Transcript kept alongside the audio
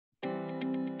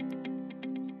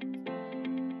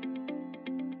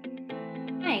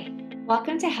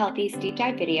Welcome to Healthie's deep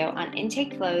dive video on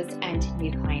intake flows and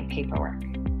new client paperwork.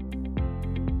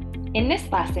 In this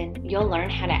lesson, you'll learn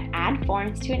how to add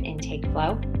forms to an intake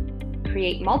flow,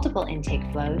 create multiple intake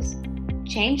flows,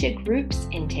 change a group's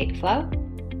intake flow,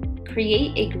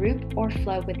 create a group or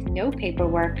flow with no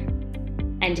paperwork,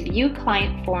 and view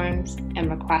client forms and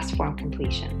request form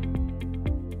completion.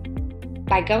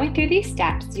 By going through these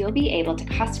steps, you'll be able to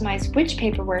customize which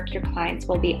paperwork your clients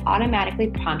will be automatically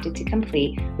prompted to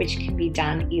complete, which can be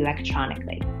done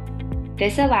electronically.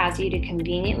 This allows you to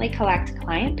conveniently collect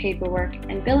client paperwork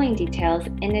and billing details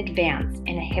in advance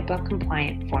in a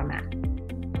HIPAA-compliant format.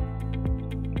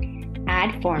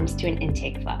 Add forms to an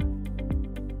intake flow.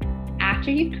 After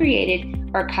you've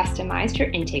created or customized your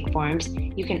intake forms,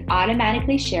 you can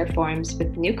automatically share forms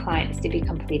with new clients to be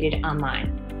completed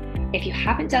online. If you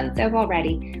haven't done so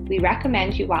already, we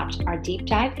recommend you watch our deep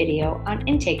dive video on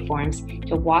intake forms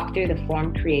to walk through the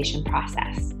form creation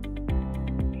process.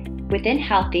 Within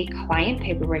Healthie, client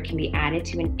paperwork can be added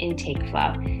to an intake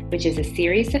flow, which is a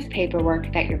series of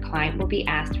paperwork that your client will be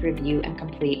asked to review and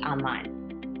complete online.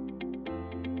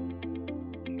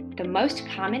 The most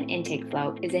common intake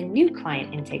flow is a new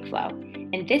client intake flow.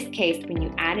 In this case, when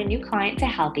you add a new client to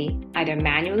Healthie, either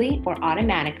manually or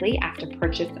automatically after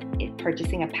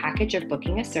purchasing a package or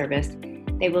booking a service,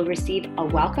 they will receive a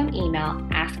welcome email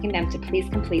asking them to please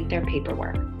complete their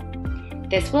paperwork.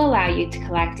 This will allow you to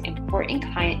collect important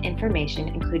client information,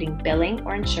 including billing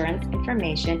or insurance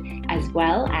information, as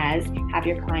well as have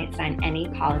your client sign any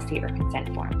policy or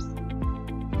consent forms.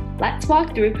 Let's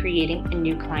walk through creating a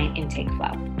new client intake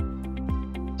flow.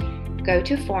 Go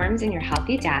to Forms in your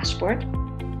Healthie dashboard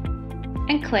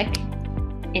and click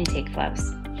Intake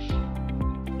Flows.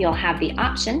 You'll have the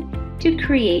option to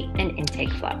create an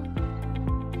intake flow.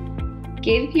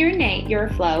 Give your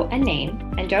flow a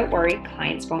name, and don't worry,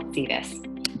 clients won't see this.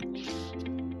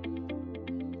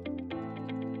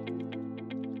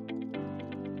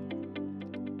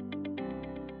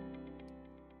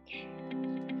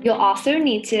 You'll also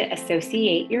need to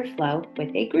associate your flow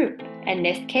with a group. In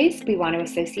this case, we want to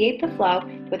associate the flow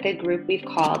with a group we've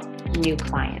called New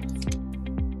Clients.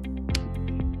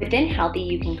 Within Healthie,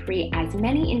 you can create as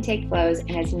many intake flows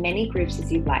and as many groups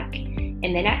as you'd like.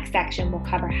 In the next section, we'll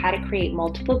cover how to create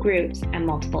multiple groups and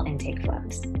multiple intake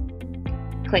flows.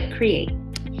 Click Create.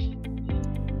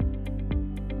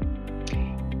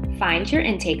 Find your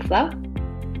intake flow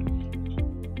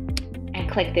and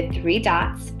click the three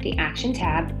dots, the Action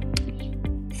tab,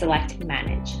 select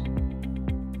Manage.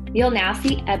 You'll now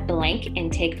see a blank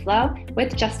intake flow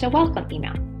with just a welcome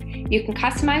email. You can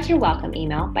customize your welcome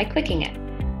email by clicking it.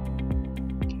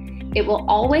 It will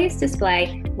always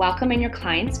display welcome in your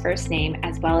client's first name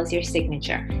as well as your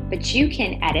signature, but you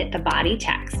can edit the body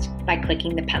text by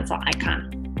clicking the pencil icon.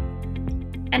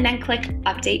 And then click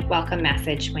Update Welcome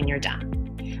Message when you're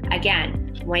done.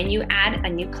 Again, when you add a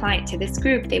new client to this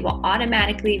group, they will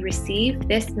automatically receive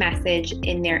this message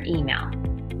in their email.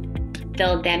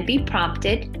 They'll then be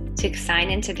prompted to sign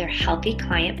into their Healthie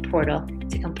client portal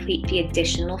to complete the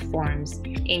additional forms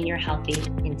in your Healthie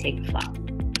intake flow.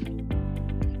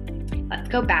 Let's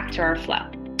go back to our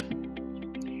flow.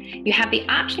 You have the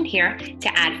option here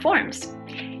to add forms.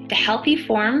 The Healthie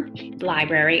form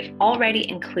library already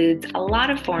includes a lot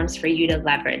of forms for you to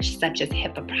leverage, such as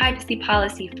HIPAA privacy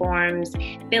policy forms,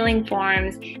 billing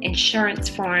forms, insurance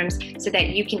forms, so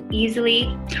that you can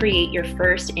easily create your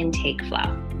first intake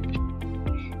flow.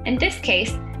 In this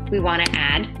case, we want to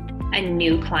add a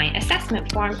new client assessment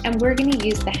form, and we're going to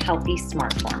use the Healthie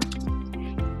Smart Form.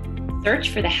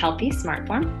 Search for the Healthie Smart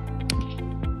Form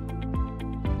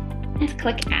and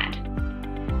click Add.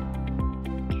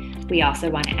 We also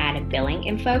want to add a billing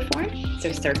info form,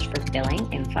 so search for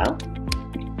billing info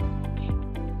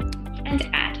and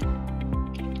add.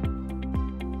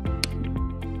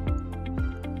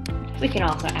 We can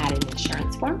also add an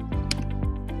insurance form.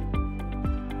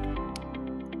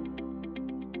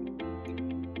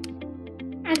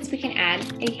 And we can add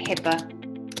a HIPAA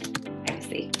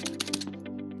privacy.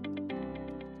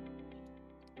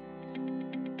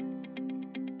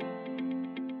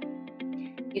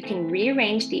 You can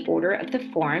rearrange the order of the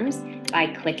forms by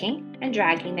clicking and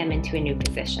dragging them into a new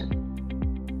position.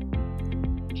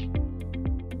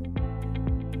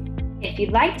 If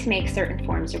you'd like to make certain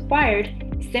forms required,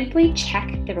 simply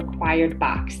check the required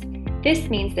box. This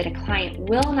means that a client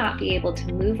will not be able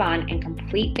to move on and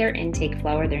complete their intake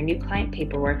flow or their new client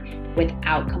paperwork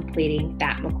without completing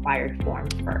that required form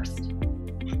first.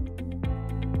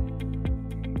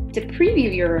 To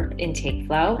preview your intake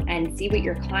flow and see what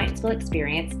your clients will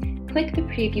experience, click the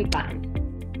Preview button.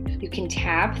 You can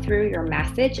tab through your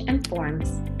message and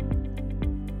forms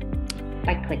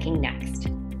by clicking Next.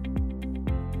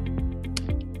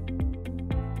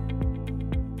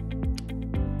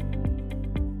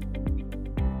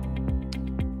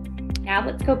 Now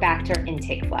let's go back to our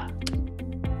intake flow.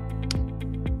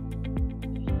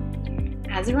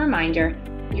 As a reminder,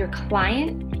 your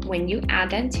client, when you add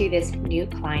them to this new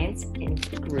clients in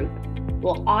group,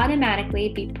 will automatically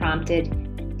be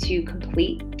prompted to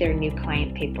complete their new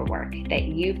client paperwork that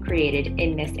you've created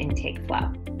in this intake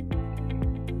flow.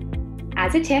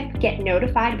 As a tip, get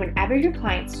notified whenever your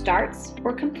client starts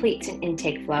or completes an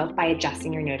intake flow by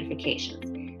adjusting your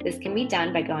notifications. This can be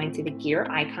done by going to the gear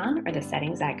icon or the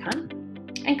settings icon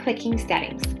and clicking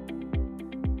Settings.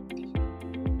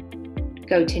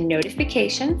 Go to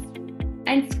Notifications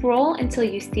and scroll until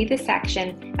you see the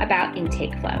section about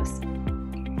intake flows.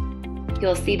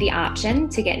 You'll see the option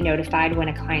to get notified when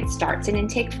a client starts an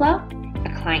intake flow,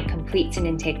 a client completes an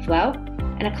intake flow,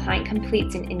 and a client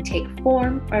completes an intake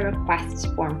form or requests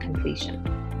form completion.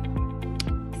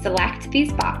 Select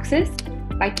these boxes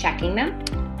by checking them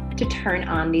to turn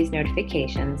on these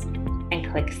notifications and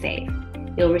click Save.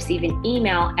 You'll receive an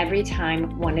email every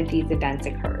time one of these events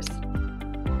occurs.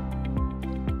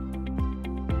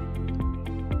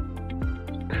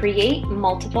 Create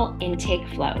multiple intake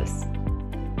flows.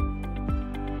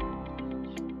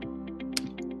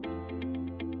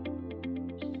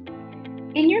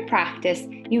 In your practice,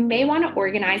 you may want to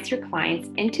organize your clients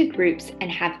into groups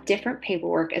and have different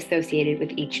paperwork associated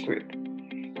with each group.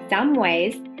 Some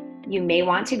ways you may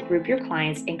want to group your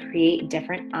clients and create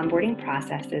different onboarding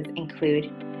processes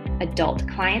include adult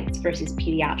clients versus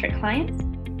pediatric clients,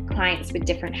 clients with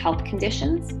different health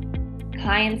conditions,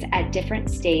 clients at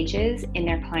different stages in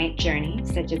their client journey,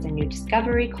 such as a new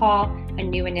discovery call, a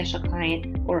new initial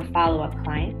client, or a follow-up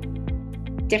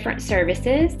client, different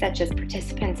services, such as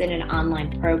participants in an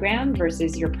online program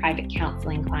versus your private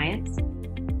counseling clients,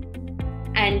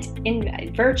 and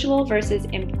in virtual versus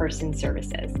in-person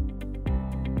services.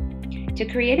 To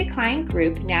create a client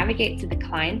group, navigate to the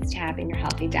Clients tab in your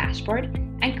Healthie dashboard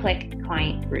and click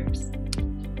Client Groups.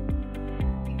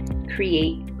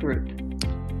 Create Group.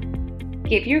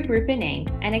 Give your group a name,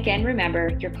 and again,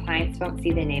 remember, your clients won't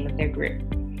see the name of their group.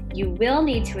 You will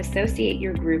need to associate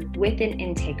your group with an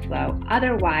intake flow,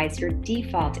 otherwise your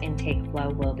default intake flow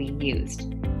will be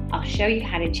used. I'll show you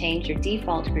how to change your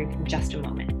default group in just a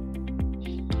moment.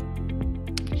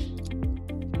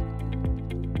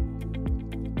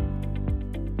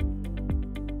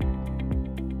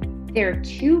 There are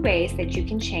two ways that you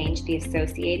can change the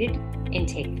associated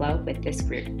intake flow with this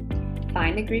group.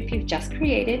 Find the group you've just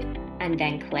created and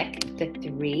then click the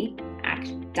three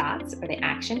dots or the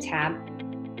Action tab,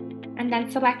 and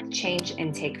then select Change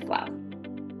Intake Flow.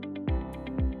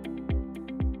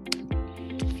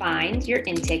 Find your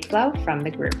intake flow from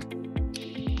the group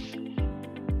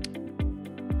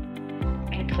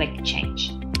and click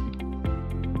Change.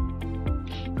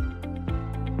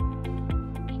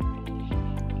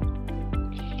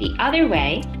 The other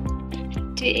way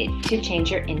to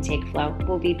change your intake flow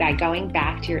will be by going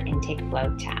back to your Intake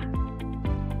Flow tab.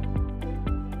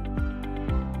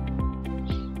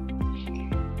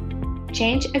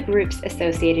 Change a group's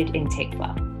associated intake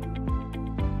flow.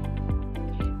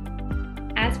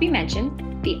 As we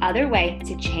mentioned, the other way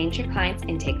to change your client's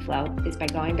intake flow is by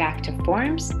going back to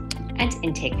Forms and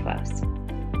Intake Flows.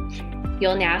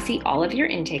 You'll now see all of your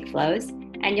intake flows,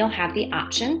 and you'll have the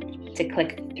option to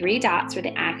click three dots for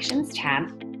the Actions tab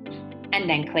and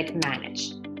then click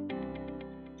Manage.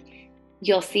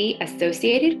 You'll see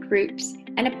associated groups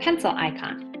and a pencil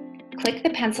icon. Click the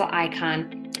pencil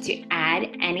icon to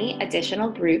add any additional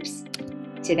groups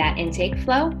to that intake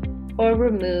flow or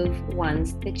remove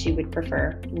ones that you would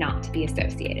prefer not to be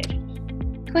associated.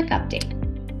 Click Update.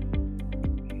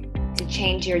 To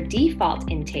change your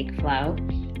default intake flow,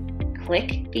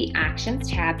 click the Actions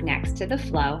tab next to the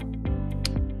flow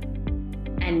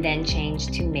and then change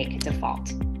to Make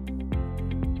Default.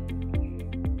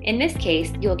 In this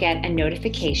case, you'll get a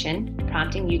notification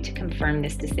prompting you to confirm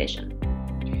this decision.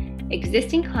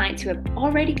 Existing clients who have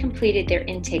already completed their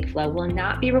intake flow will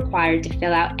not be required to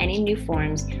fill out any new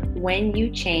forms when you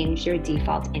change your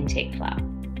default intake flow.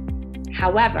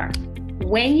 However,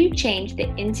 when you change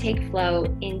the intake flow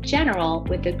in general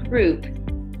with a group,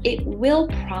 it will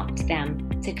prompt them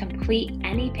to complete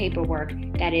any paperwork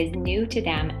that is new to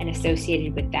them and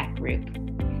associated with that group.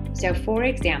 So for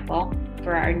example,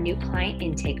 for our new client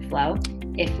intake flow,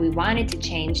 if we wanted to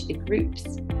change the groups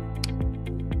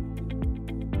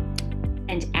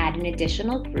and add an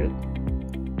additional group,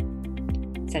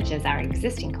 such as our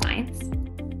existing clients,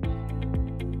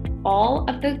 all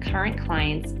of the current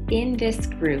clients in this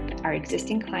group, our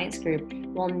existing clients group,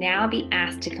 will now be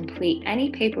asked to complete any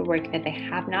paperwork that they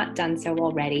have not done so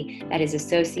already that is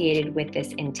associated with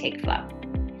this intake flow.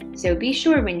 So be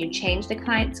sure when you change the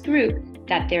client's group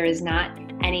that there is not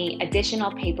any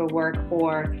additional paperwork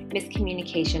or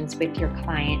miscommunications with your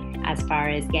client as far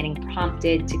as getting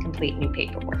prompted to complete new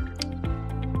paperwork.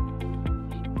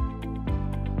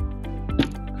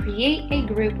 Create a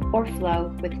group or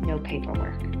flow with no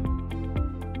paperwork.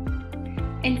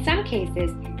 In some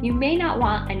cases, you may not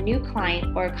want a new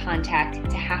client or contact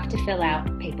to have to fill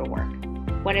out paperwork.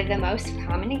 One of the most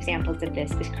common examples of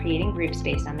this is creating groups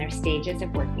based on their stages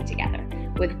of working together,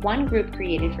 with one group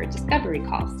created for discovery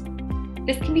calls.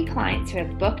 This can be clients who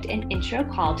have booked an intro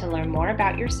call to learn more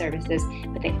about your services,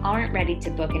 but they aren't ready to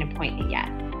book an appointment yet.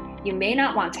 You may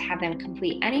not want to have them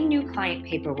complete any new client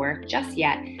paperwork just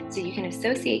yet, so you can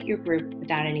associate your group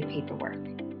without any paperwork.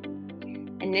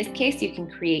 In this case, you can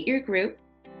create your group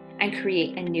and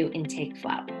create a new intake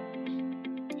flow.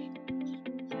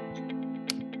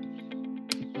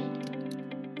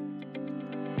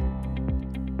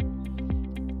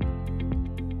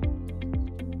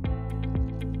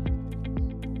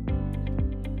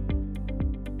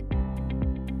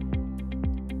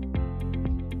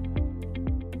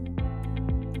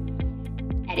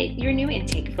 Edit your new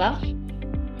intake flow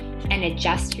and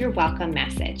adjust your welcome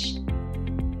message.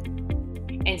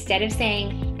 Instead of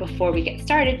saying, "Before we get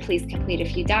started, please complete a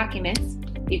few documents,"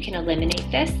 you can eliminate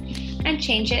this and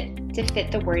change it to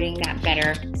fit the wording that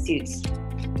better suits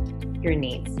your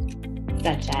needs,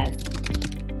 such as,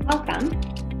 "Welcome.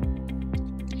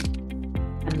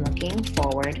 I'm looking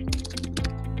forward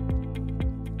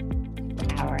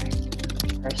to our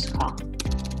first call.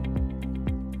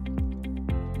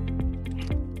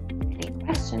 Any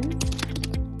questions?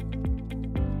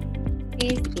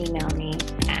 Please email me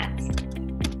at,"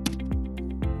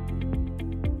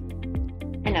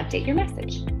 and update your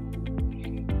message.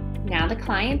 Now the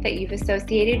client that you've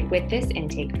associated with this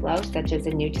intake flow, such as a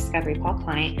new discovery call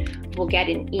client, will get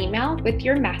an email with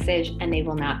your message and they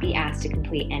will not be asked to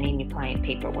complete any new client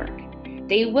paperwork.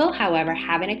 They will, however,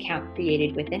 have an account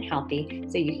created within Healthie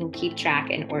so you can keep track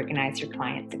and organize your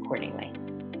clients accordingly.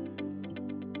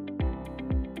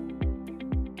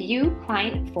 View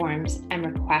client forms and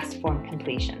request form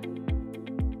completion.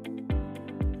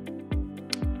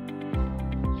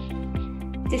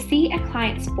 To see a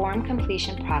client's form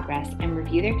completion progress and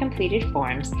review their completed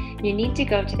forms, you need to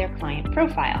go to their client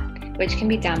profile, which can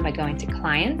be done by going to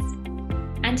Clients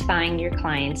and finding your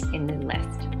client in the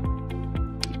list.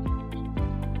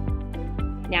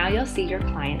 Now you'll see your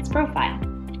client's profile.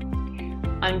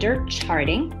 Under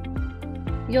Charting,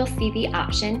 you'll see the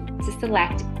option to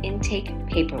select Intake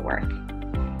Paperwork.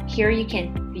 Here you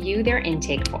can view their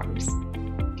intake forms.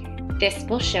 This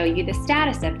will show you the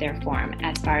status of their form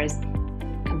as far as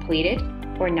completed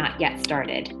or not yet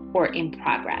started or in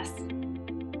progress.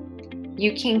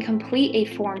 You can complete a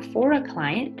form for a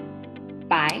client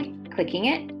by clicking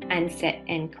it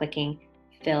and clicking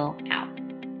Fill Out.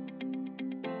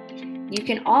 You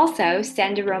can also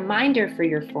send a reminder for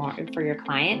your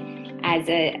client as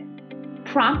a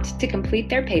prompt to complete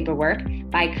their paperwork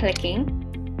by clicking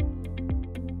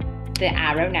the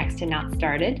arrow next to Not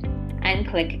Started and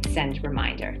click Send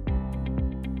Reminder.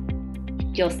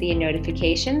 You'll see a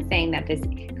notification saying that this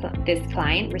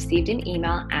client received an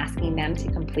email asking them to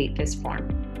complete this form.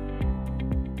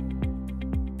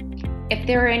 If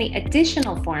there are any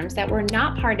additional forms that were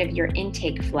not part of your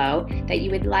intake flow that you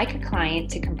would like a client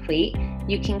to complete,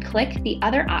 you can click the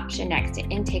other option next to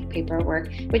Intake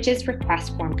Paperwork, which is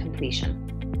Request Form Completion.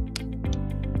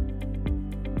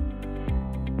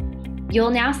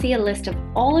 You'll now see a list of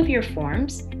all of your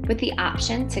forms with the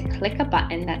option to click a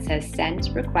button that says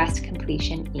Send Request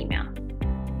Completion Email.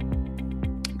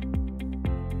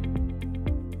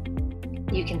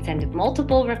 You can send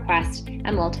multiple requests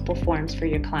and multiple forms for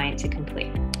your client to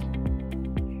complete.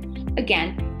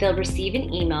 Again, they'll receive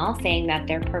an email saying that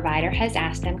their provider has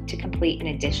asked them to complete an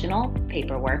additional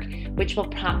paperwork, which will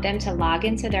prompt them to log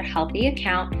into their Healthie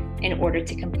account in order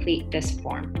to complete this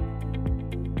form.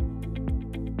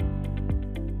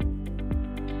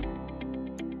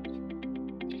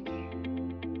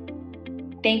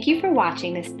 Thank you for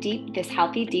watching this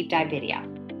Healthie deep dive video.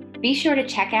 Be sure to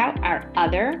check out our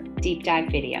other deep dive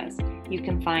videos. You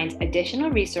can find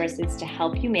additional resources to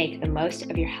help you make the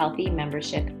most of your Healthie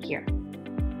membership here.